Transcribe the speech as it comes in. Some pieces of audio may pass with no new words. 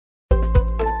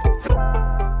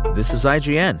This is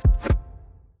IGN.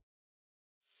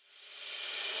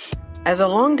 As a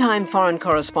longtime foreign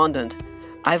correspondent,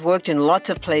 I've worked in lots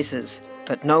of places,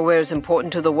 but nowhere as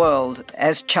important to the world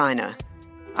as China.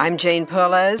 I'm Jane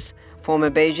Perlez,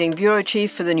 former Beijing bureau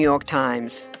chief for the New York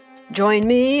Times. Join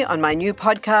me on my new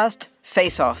podcast,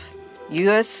 Face Off,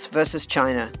 U.S. versus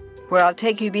China, where I'll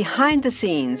take you behind the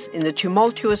scenes in the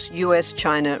tumultuous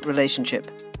U.S.-China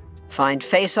relationship. Find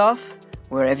Face Off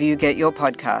wherever you get your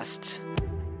podcasts.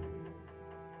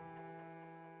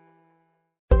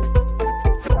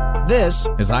 This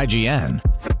is IGN.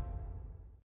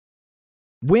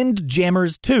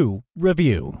 Windjammers 2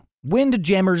 Review.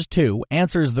 Windjammers 2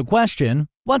 answers the question,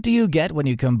 what do you get when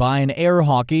you combine air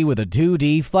hockey with a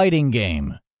 2D fighting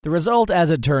game? The result,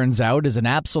 as it turns out, is an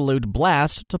absolute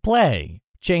blast to play.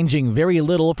 Changing very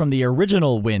little from the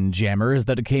original Windjammers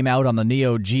that came out on the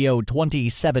Neo Geo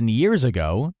 27 years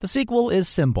ago, the sequel is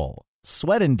simple,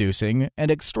 sweat-inducing, and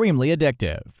extremely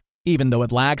addictive. Even though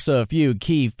it lacks a few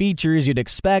key features you'd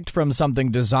expect from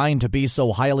something designed to be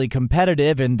so highly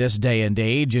competitive in this day and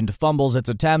age and fumbles its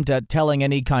attempt at telling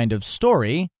any kind of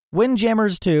story,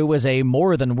 Windjammers 2 is a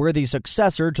more than worthy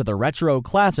successor to the retro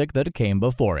classic that came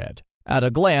before it. At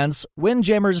a glance,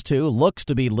 Windjammers 2 looks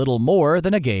to be little more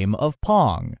than a game of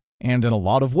Pong, and in a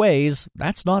lot of ways,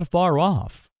 that's not far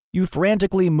off. You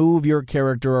frantically move your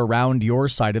character around your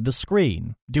side of the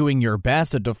screen, doing your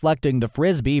best at deflecting the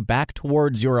frisbee back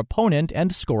towards your opponent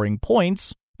and scoring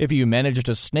points if you manage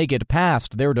to snake it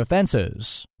past their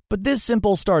defenses. But this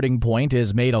simple starting point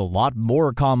is made a lot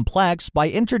more complex by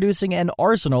introducing an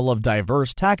arsenal of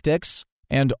diverse tactics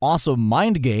and awesome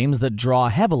mind games that draw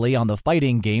heavily on the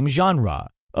fighting game genre.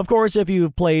 Of course, if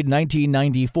you've played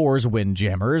 1994's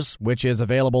Windjammers, which is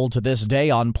available to this day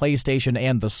on PlayStation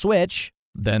and the Switch,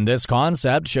 then this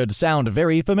concept should sound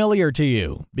very familiar to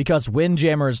you, because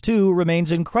Windjammers 2 remains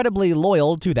incredibly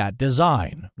loyal to that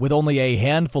design, with only a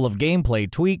handful of gameplay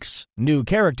tweaks, new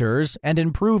characters, and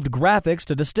improved graphics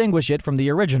to distinguish it from the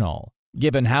original.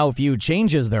 Given how few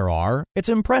changes there are, it's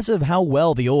impressive how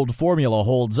well the old formula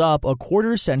holds up a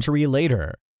quarter century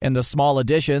later, and the small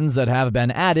additions that have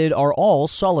been added are all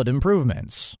solid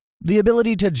improvements. The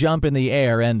ability to jump in the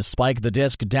air and spike the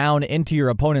disc down into your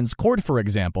opponent's court, for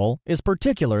example, is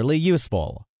particularly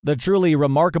useful. The truly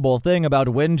remarkable thing about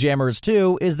Windjammers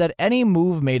 2 is that any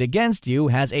move made against you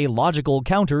has a logical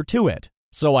counter to it,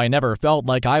 so I never felt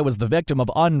like I was the victim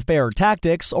of unfair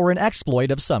tactics or an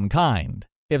exploit of some kind.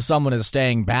 If someone is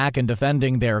staying back and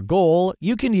defending their goal,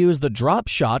 you can use the drop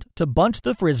shot to bunt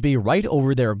the frisbee right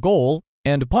over their goal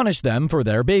and punish them for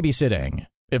their babysitting.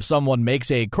 If someone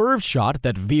makes a curved shot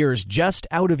that veers just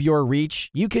out of your reach,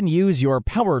 you can use your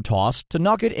power toss to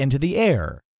knock it into the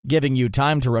air, giving you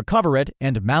time to recover it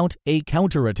and mount a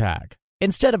counterattack.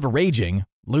 Instead of raging,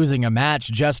 losing a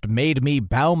match just made me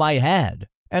bow my head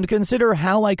and consider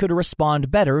how I could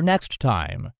respond better next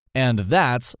time. And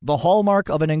that's the hallmark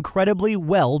of an incredibly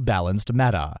well-balanced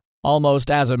meta.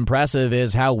 Almost as impressive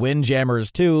is how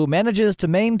Windjammers 2 manages to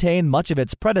maintain much of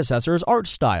its predecessor's art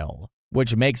style,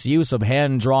 which makes use of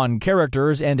hand-drawn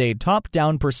characters and a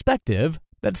top-down perspective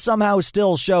that somehow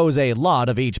still shows a lot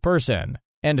of each person.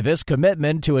 And this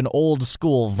commitment to an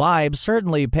old-school vibe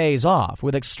certainly pays off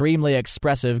with extremely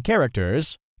expressive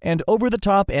characters and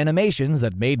over-the-top animations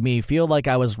that made me feel like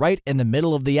I was right in the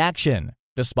middle of the action,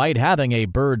 despite having a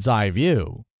bird's-eye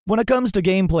view. When it comes to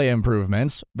gameplay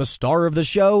improvements, the star of the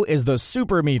show is the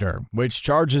super meter, which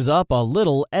charges up a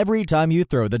little every time you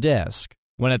throw the disc.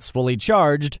 When it's fully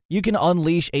charged, you can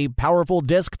unleash a powerful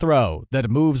disc throw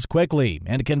that moves quickly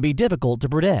and can be difficult to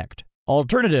predict.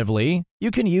 Alternatively,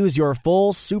 you can use your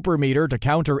full super meter to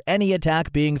counter any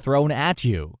attack being thrown at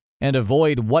you and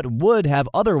avoid what would have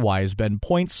otherwise been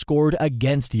points scored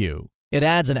against you. It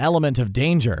adds an element of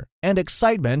danger and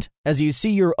excitement as you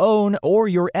see your own or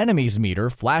your enemy's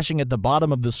meter flashing at the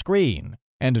bottom of the screen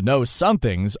and know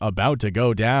something's about to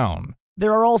go down.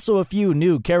 There are also a few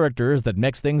new characters that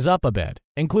mix things up a bit,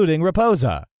 including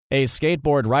Raposa, a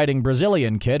skateboard-riding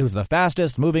Brazilian kid who's the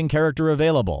fastest-moving character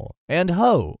available, and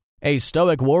Ho, a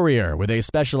stoic warrior with a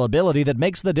special ability that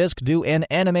makes the disc do an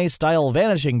anime-style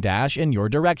vanishing dash in your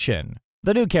direction.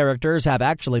 The new characters have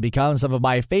actually become some of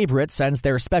my favorites since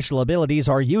their special abilities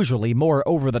are usually more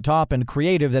over-the-top and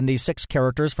creative than the 6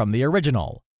 characters from the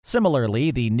original.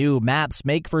 Similarly, the new maps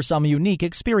make for some unique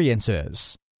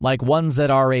experiences, like ones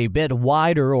that are a bit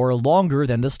wider or longer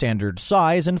than the standard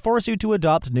size and force you to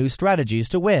adopt new strategies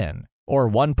to win, or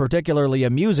one particularly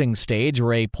amusing stage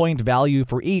where a point value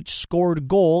for each scored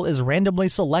goal is randomly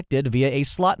selected via a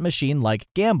slot machine-like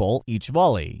gamble each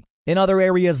volley. In other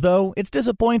areas, though, it's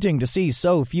disappointing to see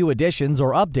so few additions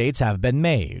or updates have been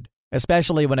made.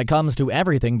 especially when it comes to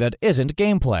everything that isn't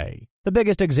gameplay. The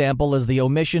biggest example is the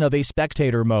omission of a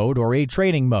spectator mode or a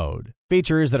training mode,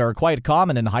 features that are quite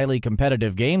common in highly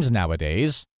competitive games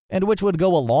nowadays, and which would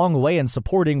go a long way in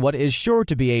supporting what is sure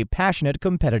to be a passionate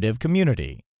competitive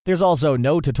community. There's also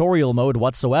no tutorial mode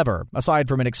whatsoever, aside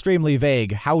from an extremely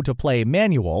vague how-to-play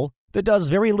manual that does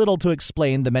very little to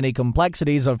explain the many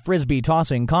complexities of frisbee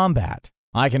tossing combat.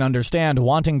 I can understand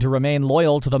wanting to remain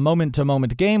loyal to the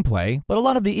moment-to-moment gameplay, but a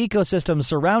lot of the ecosystem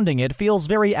surrounding it feels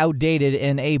very outdated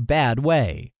in a bad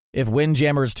way. If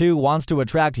Windjammers 2 wants to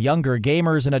attract younger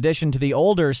gamers in addition to the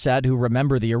older set who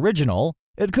remember the original,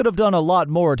 it could have done a lot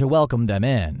more to welcome them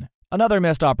in. Another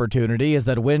missed opportunity is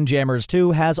that Windjammers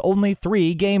 2 has only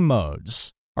 3 game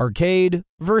modes: Arcade,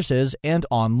 Versus, and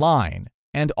Online,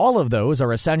 and all of those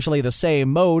are essentially the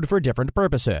same mode for different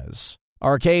purposes.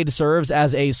 Arcade serves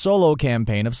as a solo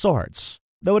campaign of sorts,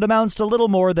 though it amounts to little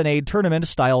more than a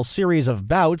tournament-style series of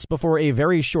bouts before a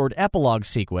very short epilogue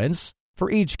sequence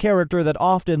for each character that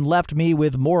often left me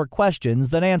with more questions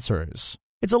than answers.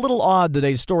 It's a little odd that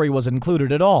a story was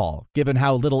included at all, given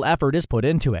how little effort is put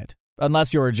into it.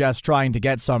 Unless you're just trying to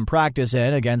get some practice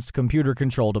in against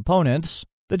computer-controlled opponents,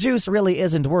 the juice really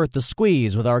isn't worth the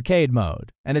squeeze with Arcade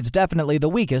mode, and it's definitely the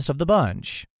weakest of the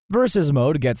bunch. Versus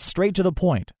mode gets straight to the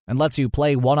point and lets you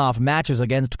play one-off matches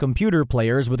against computer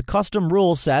players with custom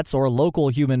rule sets or local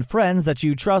human friends that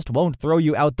you trust won't throw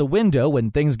you out the window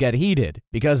when things get heated,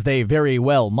 because they very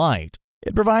well might.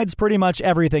 It provides pretty much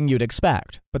everything you'd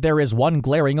expect, but there is one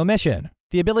glaring omission: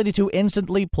 the ability to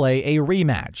instantly play a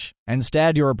rematch.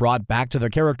 Instead, you're brought back to the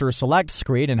character select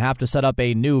screen and have to set up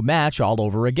a new match all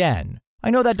over again. I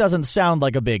know that doesn't sound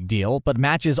like a big deal, but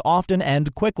matches often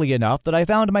end quickly enough that I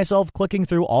found myself clicking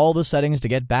through all the settings to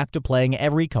get back to playing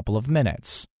every couple of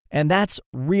minutes. And that's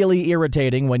really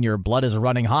irritating when your blood is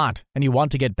running hot and you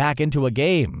want to get back into a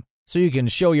game, so you can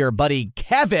show your buddy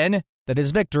Kevin that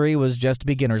his victory was just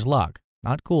beginner's luck.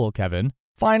 Not cool, Kevin.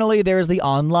 Finally, there's the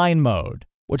online mode,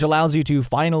 which allows you to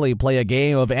finally play a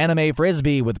game of anime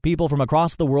frisbee with people from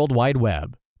across the World Wide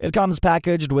Web. It comes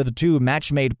packaged with 2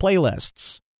 match-made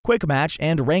playlists: Quick Match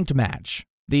and Ranked Match,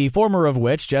 the former of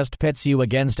which just pits you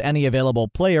against any available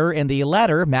player, and the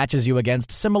latter matches you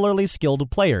against similarly skilled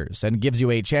players and gives you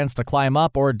a chance to climb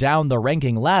up or down the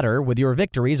ranking ladder with your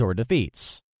victories or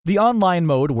defeats. The online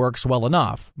mode works well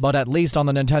enough, but at least on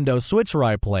the Nintendo Switch where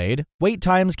I played, wait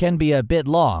times can be a bit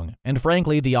long, and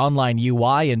frankly the online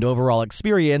UI and overall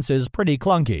experience is pretty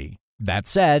clunky. That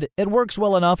said, it works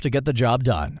well enough to get the job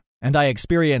done, and I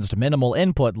experienced minimal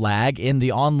input lag in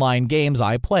the online games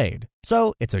I played,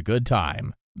 so it's a good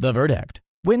time. The verdict: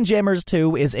 Windjammers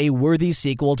 2 is a worthy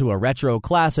sequel to a retro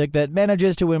classic that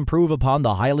manages to improve upon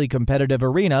the highly competitive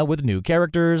arena with new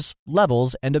characters,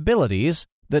 levels, and abilities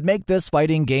that make this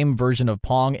fighting game version of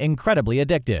Pong incredibly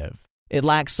addictive. It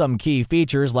lacks some key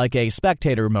features like a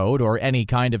spectator mode or any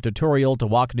kind of tutorial to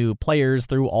walk new players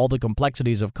through all the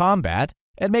complexities of combat,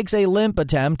 and makes a limp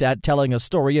attempt at telling a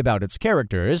story about its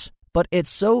characters, but it's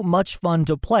so much fun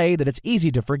to play that it's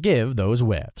easy to forgive those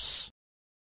whiffs.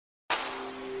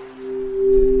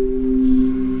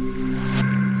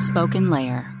 Spoken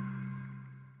Layer.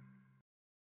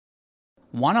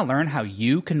 Want to learn how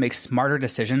you can make smarter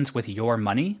decisions with your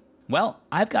money? Well,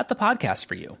 I've got the podcast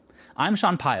for you. I'm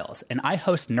Sean Piles, and I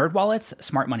host NerdWallet's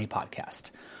Smart Money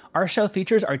Podcast. Our show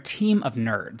features our team of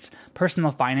nerds,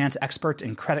 personal finance experts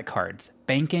in credit cards,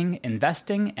 banking,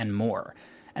 investing, and more.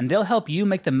 And they'll help you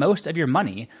make the most of your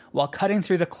money while cutting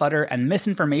through the clutter and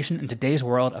misinformation in today's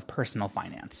world of personal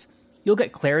finance. You'll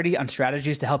get clarity on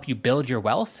strategies to help you build your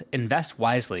wealth, invest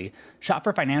wisely, shop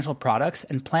for financial products,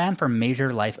 and plan for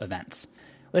major life events.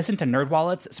 Listen to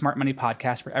NerdWallet's Smart Money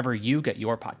Podcast wherever you get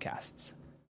your podcasts.